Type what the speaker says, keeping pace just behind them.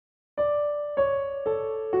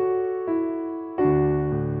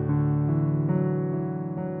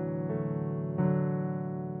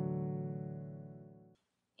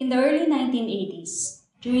the early 1980s,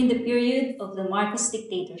 during the period of the Marcos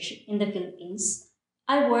dictatorship in the Philippines,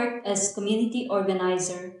 I worked as community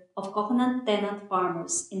organizer of coconut tenant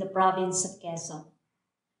farmers in the province of Quezon.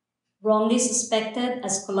 Wrongly suspected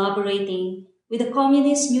as collaborating with the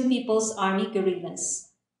Communist New People's Army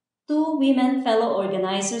guerrillas, 2 women fellow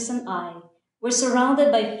organizers and I were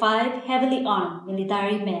surrounded by 5 heavily armed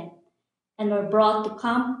military men and were brought to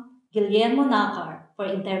Camp Guillermo Nacar for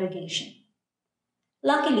interrogation.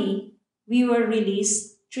 Luckily, we were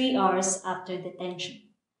released 3 hours after detention.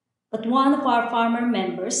 But one of our farmer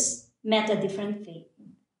members met a different fate.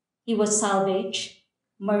 He was salvaged,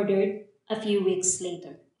 murdered a few weeks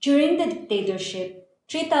later. During the dictatorship,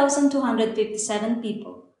 3,257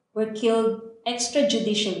 people were killed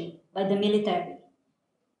extrajudicially by the military.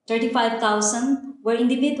 35,000 were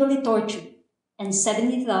individually tortured, and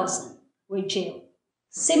 70,000 were jailed.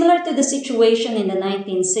 Similar to the situation in the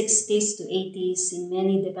 1960s to 80s in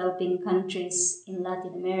many developing countries in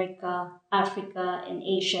Latin America, Africa, and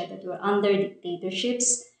Asia that were under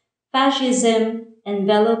dictatorships, fascism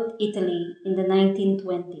enveloped Italy in the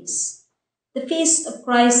 1920s. The Feast of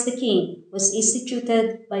Christ the King was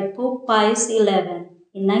instituted by Pope Pius XI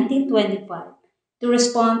in 1925 to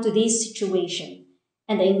respond to this situation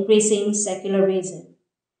and the increasing secularism.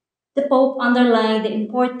 The Pope underlined the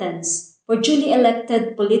importance for duly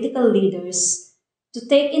elected political leaders to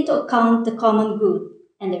take into account the common good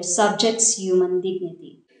and their subjects' human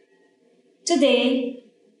dignity. Today,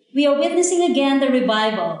 we are witnessing again the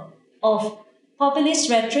revival of populist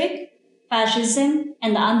rhetoric, fascism,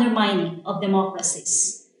 and the undermining of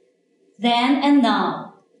democracies. Then and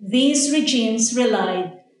now, these regimes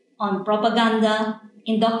relied on propaganda,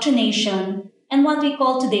 indoctrination, and what we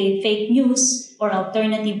call today fake news or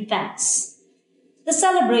alternative facts. The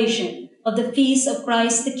celebration of the Feast of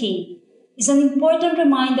Christ the King is an important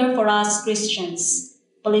reminder for us Christians,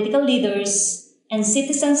 political leaders, and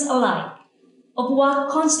citizens alike of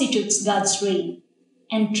what constitutes God's reign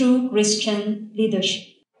and true Christian leadership.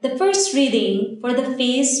 The first reading for the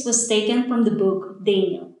feast was taken from the book of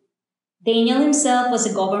Daniel. Daniel himself was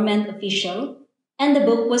a government official, and the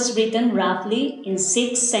book was written roughly in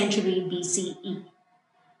 6th century BCE.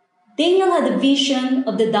 Daniel had a vision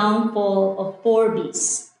of the downfall of 4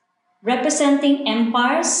 beasts, representing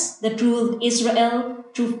empires that ruled Israel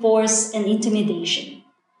through force and intimidation.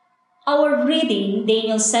 Our reading,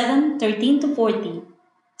 Daniel 7:13-14,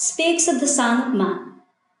 speaks of the Son of Man,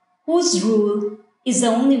 whose rule is the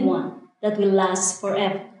only one that will last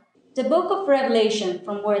forever. The book of Revelation,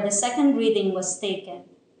 from where the second reading was taken,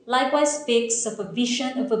 likewise speaks of a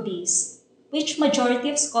vision of a beast, which majority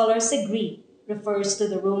of scholars agree refers to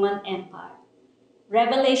the Roman Empire.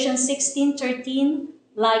 Revelation 16:13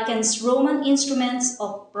 likens Roman instruments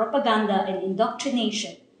of propaganda and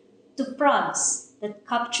indoctrination to frogs that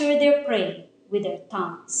capture their prey with their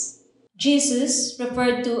tongues. Jesus,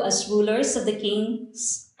 referred to as rulers of the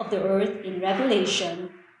kings of the earth in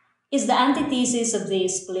Revelation, is the antithesis of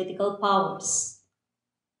these political powers.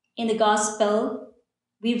 In the Gospel,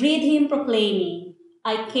 we read him proclaiming,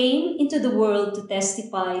 "I came into the world to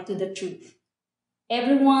testify to the truth.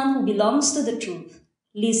 Everyone who belongs to the truth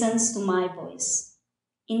listens to my voice."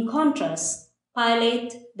 In contrast,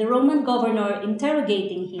 Pilate, the Roman governor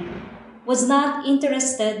interrogating him, was not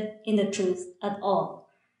interested in the truth at all,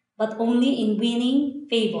 but only in winning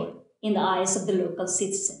favor in the eyes of the local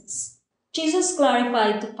citizens. Jesus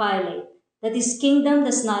clarified to Pilate that his kingdom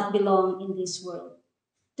does not belong in this world.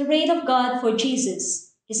 The reign of God for Jesus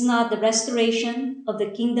is not the restoration of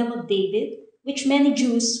the kingdom of David, which many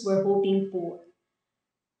Jews were hoping for.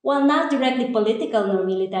 While not directly political nor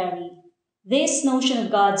military, this notion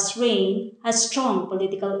of God's reign has strong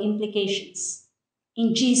political implications.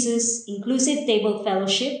 In Jesus' inclusive table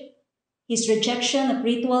fellowship, his rejection of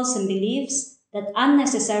rituals and beliefs that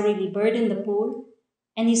unnecessarily burden the poor,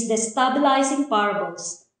 and his destabilizing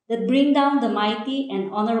parables that bring down the mighty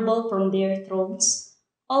and honorable from their thrones,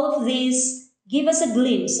 all of these give us a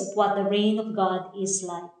glimpse of what the reign of God is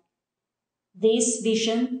like. This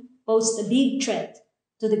vision posed a big threat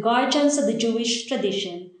to the guardians of the Jewish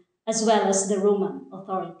tradition as well as the Roman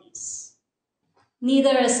authorities.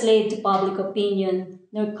 Neither a slave to public opinion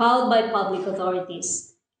nor cowed by public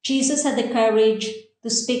authorities, Jesus had the courage to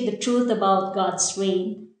speak the truth about God's reign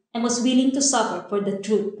and was willing to suffer for the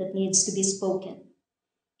truth that needs to be spoken.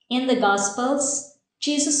 In the Gospels,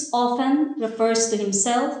 Jesus often refers to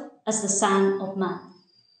himself as the Son of Man.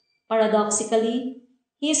 Paradoxically,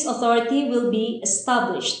 his authority will be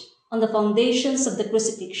established on the foundations of the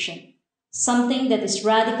crucifixion, something that is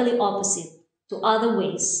radically opposite to other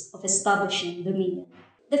ways of establishing dominion.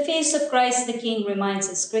 The Feast of Christ the King reminds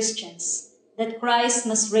us Christians that Christ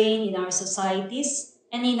must reign in our societies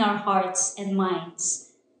and in our hearts and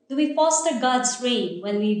minds? Do we foster God's reign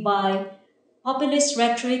when we buy populist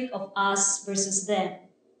rhetoric of us versus them,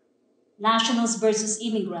 nationals versus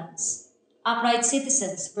immigrants, upright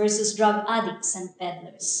citizens versus drug addicts and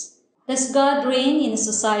peddlers? Does God reign in a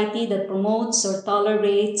society that promotes or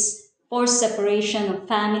tolerates forced separation of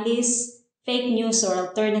families, fake news or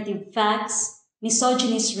alternative facts,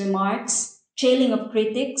 misogynist remarks, jailing of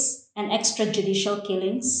critics, and extrajudicial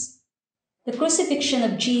killings? The crucifixion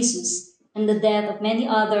of Jesus and the death of many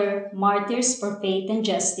other martyrs for faith and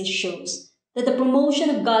justice shows that the promotion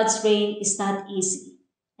of God's reign is not easy,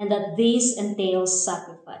 and that this entails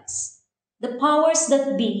sacrifice. The powers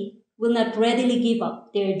that be will not readily give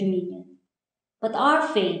up their dominion. But our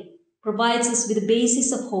faith provides us with a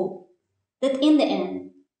basis of hope that in the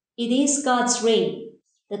end, it is God's reign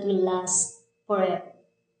that will last forever.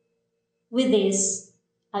 With this,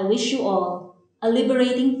 I wish you all a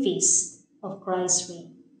liberating feast of Christ's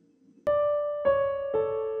reign.